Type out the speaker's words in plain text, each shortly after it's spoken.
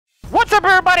What's up,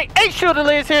 everybody?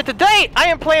 Liz here. Today, I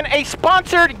am playing a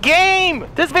sponsored game.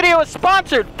 This video is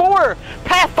sponsored for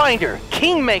Pathfinder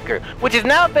Kingmaker, which is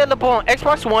now available on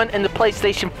Xbox One and the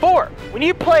PlayStation 4. When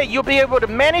you play, you'll be able to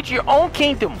manage your own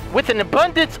kingdom with an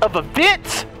abundance of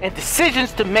events and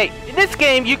decisions to make. In this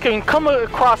game, you can come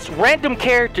across random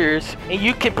characters and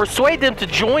you can persuade them to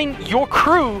join your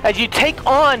crew as you take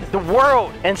on the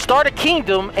world and start a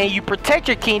kingdom, and you protect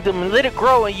your kingdom and let it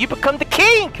grow and you become the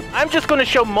king. I'm just going to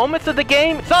show moments of the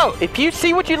game. So if you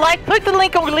see what you like, click the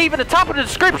link I'm going to leave at the top of the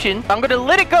description. I'm going to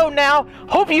let it go now.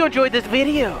 Hope you enjoyed this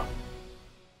video.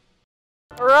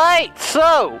 Alright,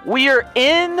 so we are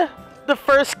in the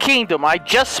first kingdom. I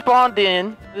just spawned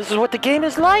in. This is what the game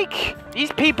is like.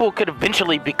 These people could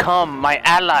eventually become my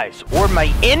allies or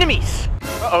my enemies.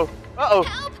 Uh-oh. Uh-oh.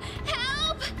 Help!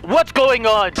 Help! What's going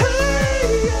on?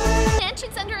 The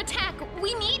mansion's under attack.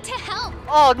 We need to help.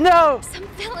 Oh, no. Some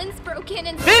villains broke in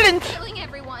and Villains? killing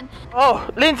everyone. Oh,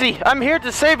 Lindsay, I'm here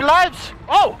to save lives.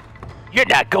 Oh, you're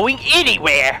not going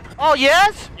anywhere. Oh,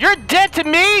 yes? You're dead to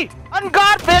me. On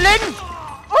guard, villain.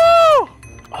 Oh,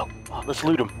 let's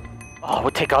loot him. Oh,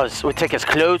 we'll take his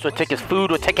clothes, we'll take his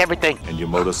food, we'll take everything. And your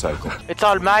motorcycle. It's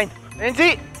all mine.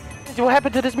 Lindsay, what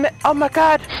happened to this man? Oh my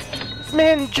God, this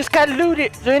man just got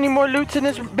looted. Is there any more loots in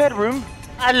his bedroom?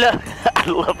 I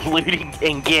love looting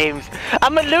in games.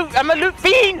 I'm a loot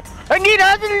fiend. I need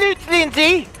other loots,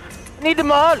 Lindsay. I need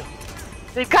them all.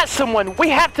 They've got someone. We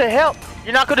have to help.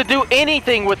 You're not gonna do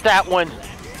anything with that one.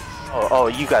 Oh,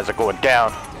 you guys are going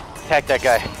down. Attack that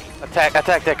guy. Attack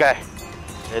that guy.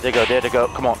 There they go.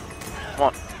 Come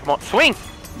on, swing!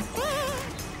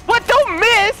 What? Don't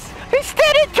miss! He's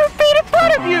standing 2 feet in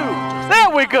front of you! There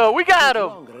we go, we got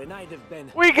him!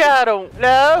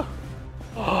 No?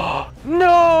 Oh,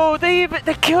 no, they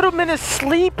killed him in his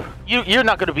sleep? You're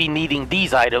not gonna be needing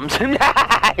these items.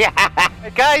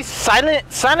 Guys,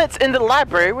 silence in the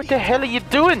library. What the hell are you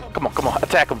doing? Come on,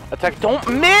 attack him. Don't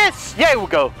miss! There we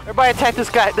go. Everybody attack this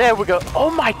guy. There we go.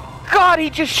 Oh my God, he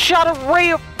just shot a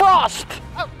ray of frost!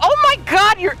 Oh my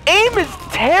God, your aim is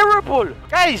terrible!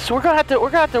 Guys, we're gonna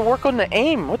have to work on the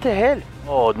aim. What the hell?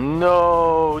 Oh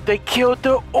no, they killed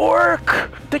the orc!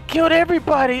 They killed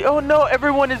everybody! Oh no,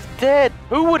 everyone is dead!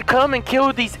 Who would come and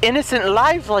kill these innocent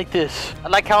lives like this? I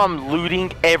like how I'm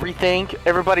looting everything.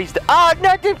 Everybody's dead. Oh,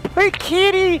 not the poor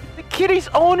kitty! The kitty's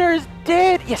owner is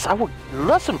dead! Yes, I would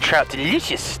love some trout.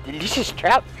 Delicious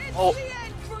trout.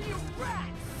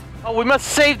 Oh, we must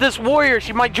save this warrior.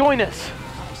 She might join us.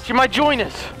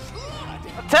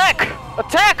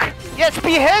 Attack! Yes,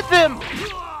 behead them!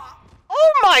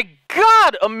 Oh my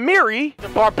God, Amiri! The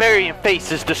barbarian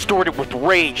face is distorted with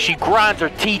rage. She grinds her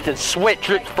teeth and sweat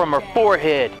drips from her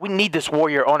forehead. We need this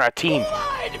warrior on our team.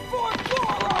 Blood for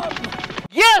Gorham!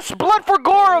 Yes, blood for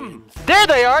Gorham! There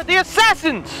they are, the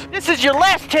assassins! This is your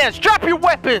last chance. Drop your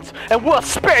weapons and we'll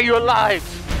spare your lives.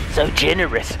 So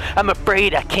generous. I'm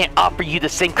afraid I can't offer you the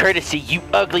same courtesy, you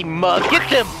ugly mug. Get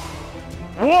them!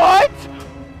 What?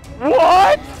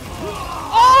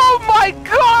 Oh my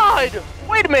God!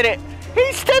 Wait a minute.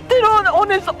 He stepped in on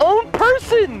his own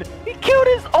person. He killed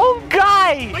his own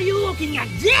guy. Are you looking at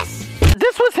this?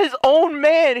 This was his own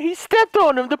man. He stepped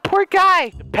on him, the poor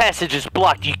guy. The passage is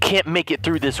blocked. You can't make it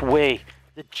through this way.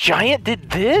 The giant did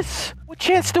this? What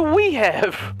chance do we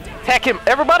have? Attack him.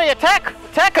 Everybody attack.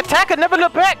 Attack and never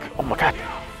look back. Oh my God.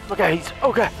 Look at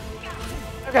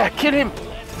Okay, kill him.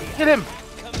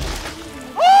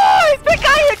 Oh, the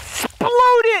guy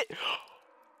exploded.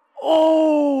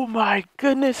 Oh my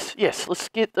goodness. Yes, let's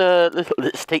get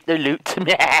let's take their loot.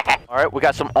 All right, we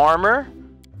got some armor.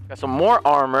 Got some more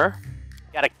armor.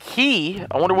 Got a key.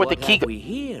 I wonder what the key. We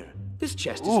here? This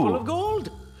chest is full of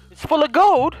gold. It's full of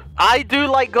gold. I do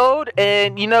like gold,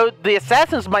 and you know the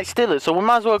assassins might steal it, so we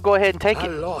might as well go ahead and take it.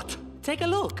 A lot. Take a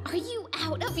look. Are you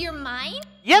out of your mind?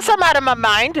 Yes, I'm out of my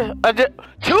mind.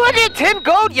 210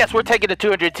 gold. Yes, we're taking the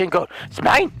 210 gold. It's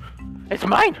mine.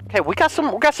 Okay, we got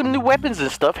some new weapons and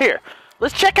stuff here.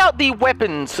 Let's check out the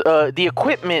weapons, the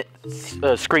equipment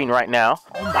screen right now.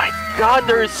 Oh my God,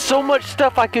 there is so much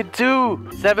stuff I could do.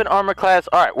 7 armor class.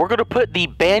 All right, we're gonna put the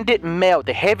bandit mail,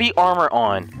 the heavy armor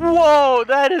on. Whoa,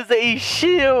 that is a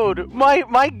shield.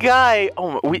 My guy.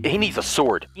 Oh, he needs a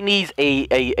sword. He needs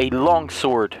a long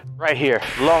sword right here.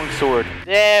 Long sword.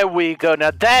 There we go.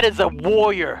 Now that is a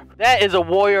warrior. That is a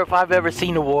warrior if I've ever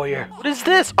seen a warrior. What is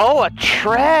this? Oh, a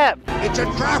trap. It's a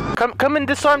trap. Come and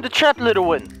disarm the trap, little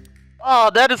one.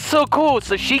 Oh, that is so cool.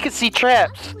 So she can see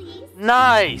traps.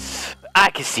 Nice.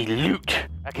 I can see loot.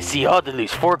 I can see all the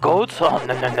loot. 4 golds. Oh,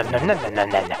 no.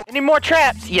 Any more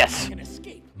traps? Yes.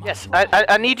 Yes.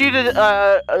 I need you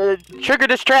to trigger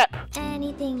this trap.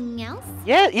 Anything else?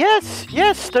 Yeah, yes.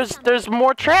 There's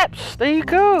more traps. There you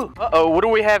go. Uh-oh, what do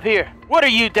we have here? What are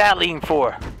you dallying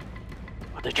for?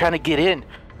 Oh, they're trying to get in.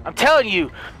 I'm telling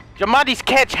you, Jamadi's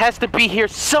catch has to be here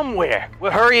somewhere.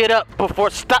 We'll hurry it up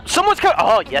before someone's coming.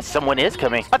 Oh, yes, someone is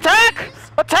coming. Attack!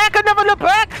 Attack and never look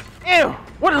back! Ew,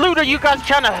 what loot are you guys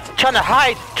trying to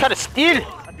hide, trying to steal?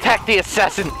 Attack the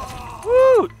assassin.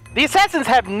 Woo! The assassins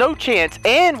have no chance,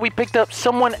 and we picked up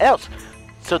someone else.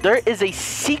 So there is a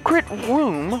secret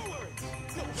room.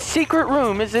 Secret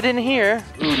room, is it in here?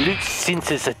 Ooh, Luke's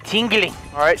senses are tingling.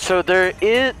 All right, so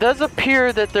does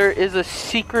appear that there is a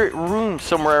secret room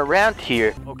somewhere around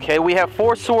here. Okay, we have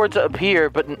 4 swords up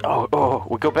here, but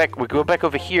we go back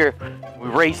over here. We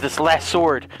raise this last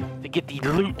sword to get the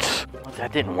loot. Oh,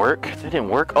 that didn't work.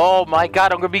 Oh my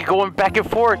God, I'm gonna be going back and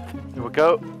forth. Here we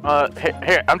go.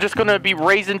 Here, I'm just gonna be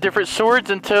raising different swords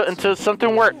until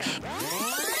something works.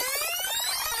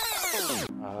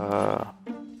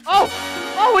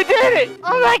 Oh, we did it!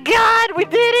 Oh my God, we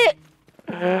did it!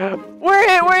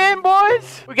 We're in,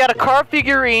 boys! We got a car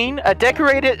figurine, a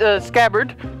decorated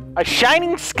scabbard, a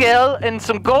shining scale, and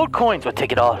some gold coins. Well,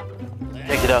 take it all.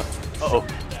 Take it up. Uh-oh.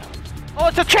 Oh,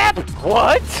 it's a trap!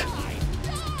 What?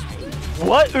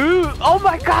 What? Ooh! Oh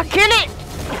my God, kill it!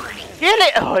 Kill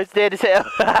it! Oh, it's dead as hell.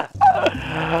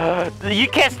 You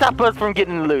can't stop us from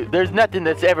getting the loot. There's nothing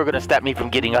that's ever gonna stop me from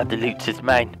getting all the loot. It's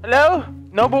mine. Hello?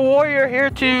 Noble warrior here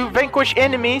to vanquish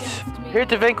enemies. Here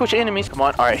to vanquish enemies. Come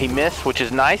on. All right, he missed, which is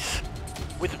nice.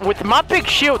 With my big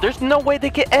shield, there's no way they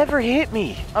could ever hit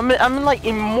me. I'm like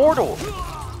immortal.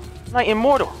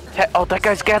 Oh, that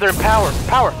guy's gathering power.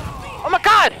 Oh my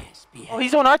God! Oh,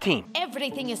 he's on our team.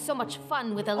 Everything is so much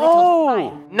fun with a little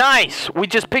fire. Nice. We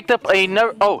just picked up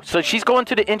another. Oh, so she's going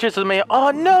to the entrance of the main.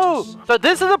 Oh, no. So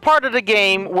this is a part of the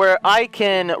game where I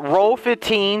can roll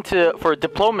 15 for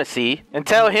diplomacy and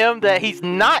tell him that he's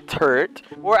not hurt,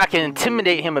 or I can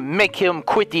intimidate him and make him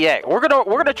quit the act. We're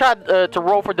gonna try to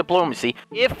roll for diplomacy.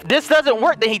 If this doesn't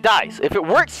work, then he dies. If it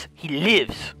works, he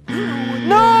lives.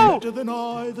 No! Than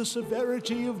I, the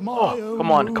severity of my oh,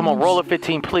 come on, roll a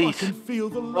 15, please.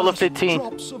 Roll a 15.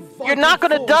 You're not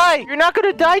gonna die,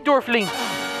 Dwarfling.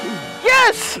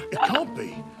 Yes! It can't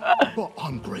be, but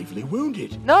I'm gravely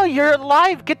wounded. No, you're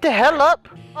alive, get the hell up.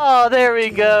 Oh, there he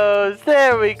goes,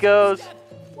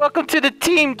 Welcome to the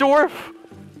team, Dwarf.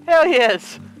 Hell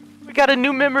yes. We got a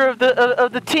new member of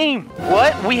the team.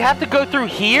 What? We have to go through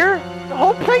here? The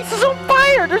whole place is on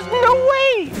fire. There's no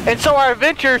way. And so our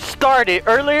adventure started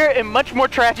earlier and much more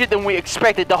tragic than we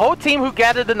expected. The whole team who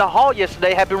gathered in the hall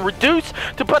yesterday have been reduced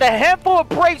to but a handful of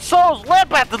brave souls led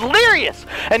by the Delirious,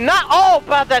 and not all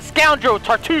by that scoundrel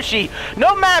Tartushi,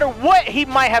 no matter what he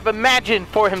might have imagined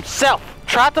for himself.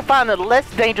 Try to find a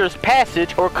less dangerous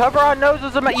passage or cover our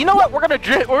noses. You know what? We're gonna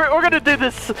do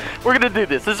this.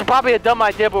 This is probably a dumb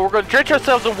idea, but we're gonna drench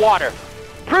ourselves in water.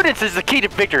 Prudence is the key to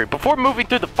victory. Before moving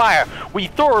through the fire, we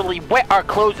thoroughly wet our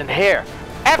clothes and hair.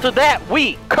 After that,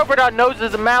 we covered our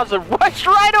noses and mouths and rushed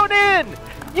right on in.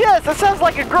 Yes, that sounds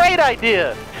like a great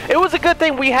idea. It was a good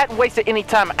thing we hadn't wasted any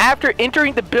time. After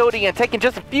entering the building and taking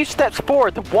just a few steps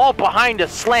forward, the wall behind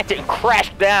us slanted and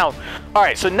crashed down.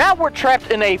 Alright, so now we're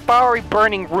trapped in a fiery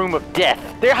burning room of death.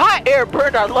 The hot air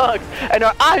burned our lungs and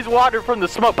our eyes watered from the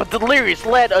smoke, but Delirious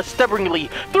led us stubbornly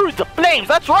through the flames.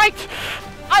 That's right!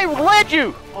 I led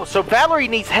you! Oh, so Valerie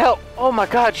needs help. Oh my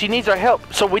God, she needs our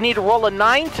help. So we need to roll a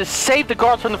 9 to save the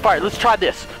guards from the fire. Let's try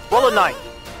this. Roll a 9.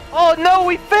 Oh no,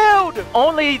 we failed!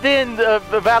 Only then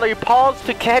Valerie paused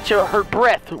to catch her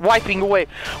breath, wiping away.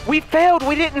 We failed,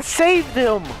 we didn't save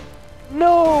them.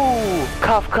 No!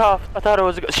 Cough, cough. I thought it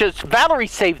was Valerie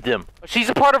saved them. She's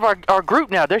a part of our group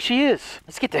now. There she is.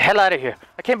 Let's get the hell out of here.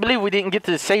 I can't believe we didn't get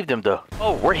to save them though.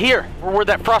 Oh, we're here. We're where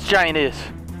that frost giant is.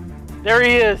 There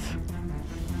he is.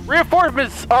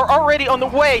 Reinforcements are already on the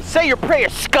way. Say your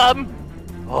prayers, scum.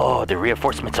 Oh, the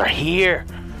reinforcements are here.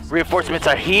 Reinforcements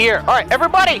are here. All right,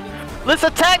 everybody, let's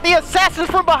attack the assassins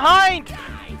from behind.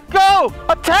 Go,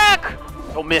 attack.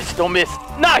 Don't miss, don't miss.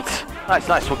 Nice, nice,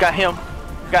 nice. We got him.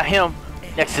 Got him.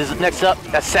 Next up,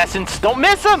 assassins. Don't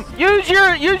miss him. Use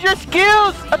your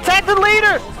skills. Attack the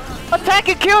leader. Attack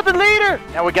and kill the leader.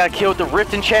 Now we gotta kill the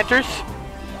Rift Enchanters.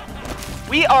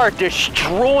 We are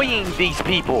destroying these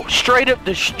people. Straight up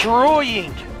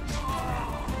destroying.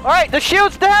 Alright, the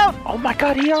shield's down! Oh my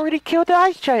God, he already killed the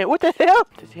ice giant. What the hell?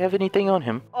 Does he have anything on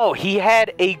him? Oh, he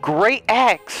had a great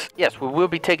axe. Yes, we will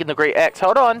be taking the great axe.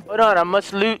 Hold on. I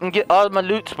must loot and get all my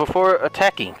loots before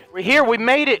attacking. We're here. We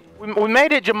made it. We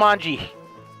made it, Jumanji.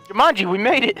 Jumanji, we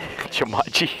made it.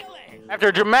 Jumanji. After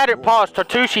a dramatic pause,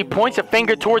 Tartushi points a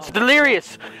finger towards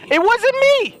Delirious. It wasn't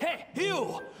me! Hey,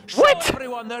 you! What? Show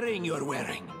everyone the ring you're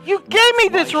wearing. You gave me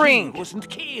this Why ring. He wasn't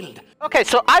killed. Okay,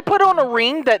 so I put on a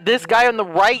ring that this guy on the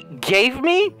right gave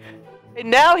me, and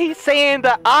now he's saying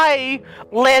that I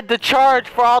led the charge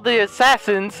for all the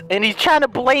assassins, and he's trying to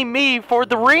blame me for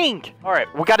the ring. All right,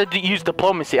 we got to use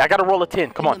diplomacy. I got to roll a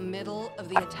 10. Come on. In the middle of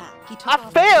the attack, he took I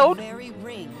off failed. the very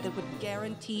ring that would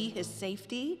guarantee his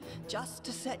safety just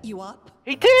to set you up.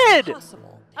 He did.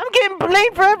 Possible. I'm getting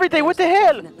blamed for everything. What the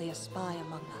hell? Definitely a spy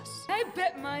among us. I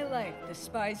bet my life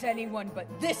despises anyone but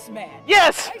this man.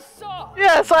 Yes. I saw.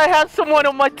 Yes, I have someone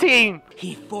on my team.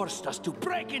 He forced us to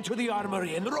break into the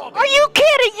armory and rob Are it. you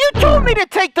kidding? You told me to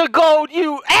take the gold,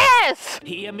 you ass.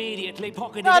 He immediately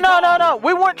pocketed No, it no, no, all. no.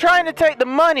 We weren't trying to take the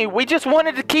money. We just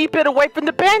wanted to keep it away from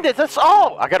the bandits. That's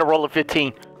all. I got to roll a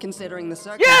 15. Considering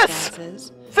the Yes!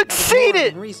 circumstances, Succeeded! that was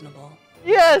more than reasonable.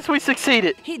 Yes, we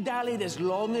succeeded. He dallied as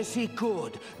long as he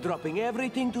could, dropping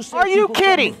everything to save Are you people from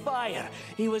kidding? the fire.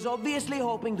 He was obviously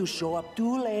hoping to show up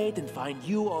too late and find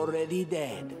you already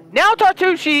dead. Now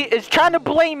Tartucci is trying to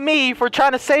blame me for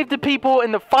trying to save the people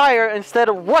in the fire instead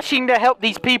of rushing to help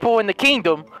these people in the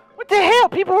kingdom. What the hell?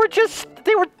 People were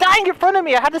they were dying in front of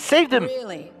me. I had to save them.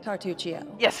 Really, Tartuccio?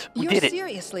 Yes, we You're did it.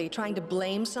 seriously trying to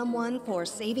blame someone for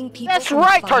saving people That's from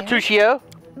right, fire? Tartuccio.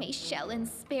 May Shellen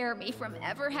spare me from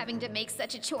ever having to make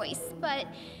such a choice, but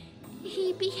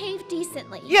he behaved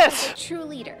decently. Yes. As a true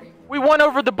leader. We won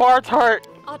over the Bard's heart.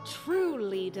 A true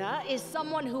leader is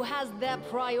someone who has their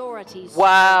priorities.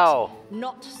 Wow.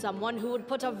 Not someone who would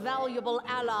put a valuable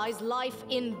ally's life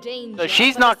in danger. So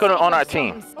she's for not the going to sake on of our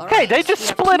team. some- Okay, they just we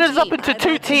have split two us up teams. into I'd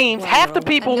two like to teams. play Half the role.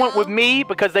 people And went with now- me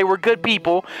because they were good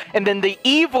people, and then the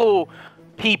evil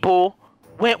people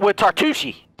went with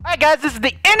Tartucci. Alright guys, this is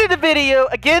the end of the video.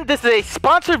 Again, this is a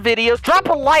sponsored video. Drop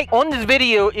a like on this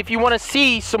video if you want to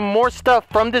see some more stuff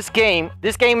from this game.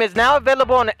 This game is now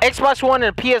available on the Xbox One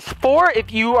and PS4.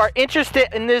 If you are interested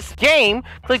in this game,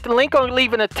 click the link on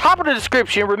leave in the top of the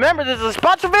description. Remember, this is a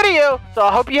sponsored video, so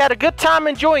I hope you had a good time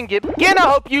enjoying it. Again, I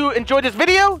hope you enjoyed this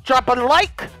video. Drop a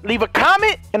like, leave a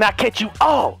comment, and I'll catch you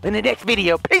all in the next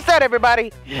video. Peace out,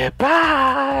 everybody.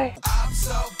 Bye. I'm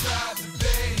so proud to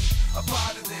be a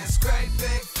part of this great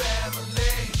big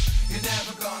family. You're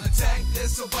never gonna take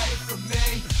this away from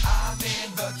me. I'm in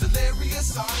the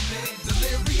delirious army,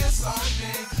 delirious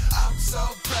army. I'm so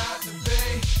proud to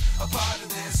be a part of